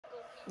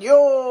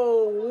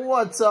Yo,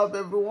 what's up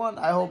everyone?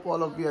 I hope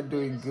all of you are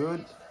doing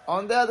good.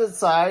 On the other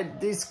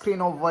side, this screen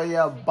over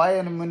here,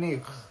 Bayern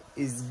Munich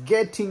is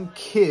getting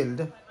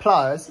killed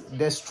plus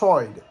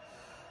destroyed.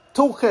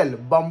 Tuchel,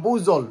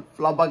 bamboozled,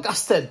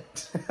 flabbergasted.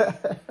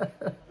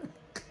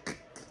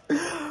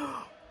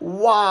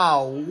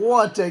 Wow,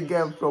 what a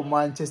game from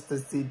Manchester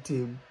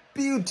City.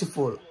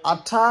 Beautiful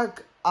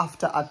attack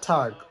after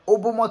attack.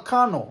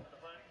 Upamecano.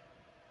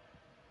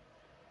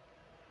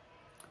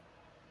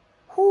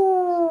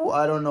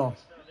 I don't know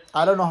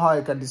how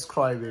I can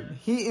describe him.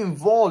 He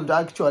involved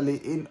actually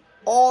in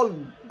all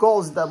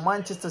goals that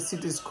Manchester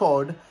City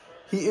scored.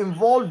 He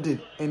involved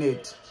it in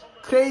it.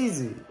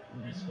 Crazy.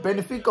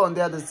 Benfica on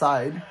the other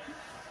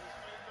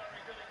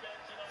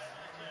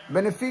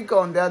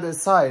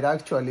side,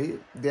 actually,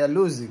 they are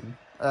losing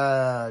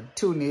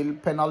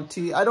 2-0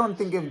 penalty. I don't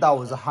think if that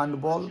was a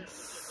handball.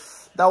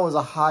 That was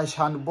a harsh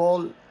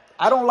handball.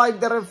 I don't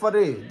like the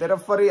referee. The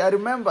referee, I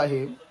remember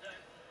him.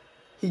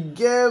 He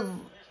gave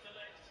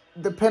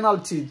the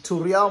penalty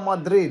to Real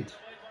Madrid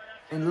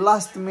in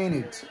last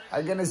minute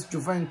against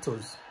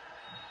Juventus.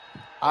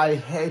 I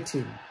hate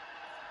him.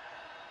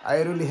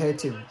 I really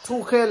hate him.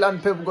 Tuchel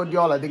and Pep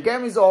Guardiola. The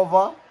game is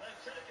over.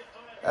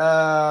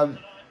 Benfica,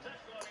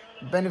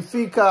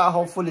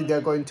 hopefully they're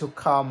going to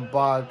come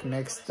back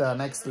next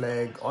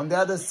leg. On the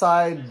other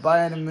side,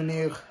 Bayern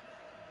Munich,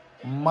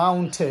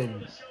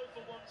 mountain.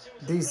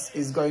 This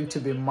is going to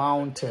be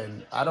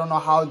mountain. I don't know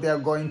how they're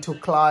going to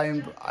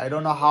climb. I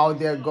don't know how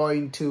they're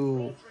going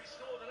to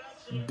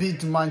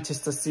beat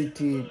Manchester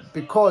City,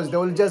 because they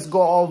will just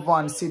go over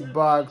and sit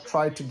back,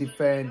 try to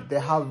defend. They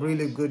have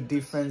really good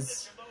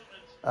defense.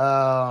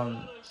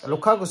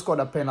 Lukaku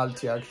scored a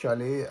penalty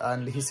actually,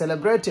 and he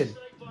celebrated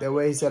the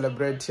way he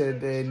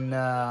celebrated in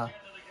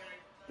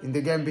the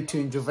game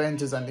between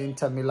Juventus and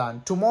Inter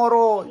Milan.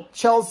 Tomorrow,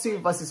 Chelsea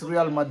versus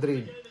Real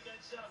Madrid.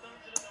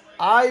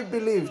 I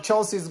believe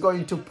Chelsea is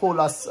going to pull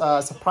us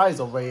a surprise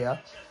over here.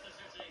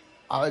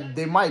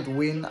 They might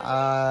win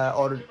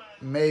or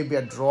maybe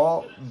a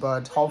draw,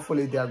 but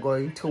hopefully they are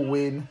going to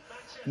win.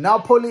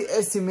 Napoli,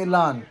 AC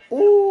Milan.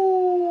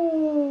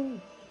 Ooh.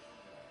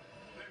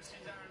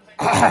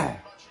 I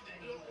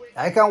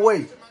can't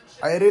wait.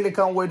 I really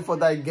can't wait for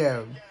that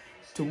game.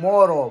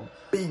 Tomorrow,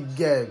 big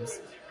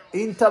games.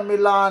 Inter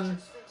Milan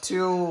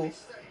to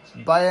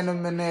Bayern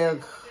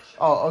Munich.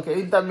 Oh, okay.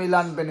 Inter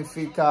Milan,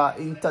 Benfica.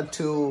 Inter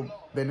 2,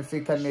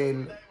 Benfica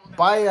 0.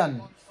 Bayern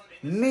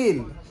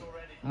 0.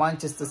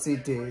 Manchester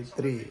City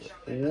 3.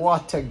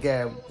 What a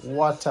game.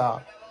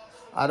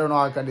 I don't know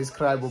how I can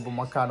describe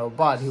Upamecano,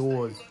 but he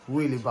was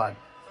really bad.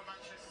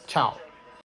 Ciao.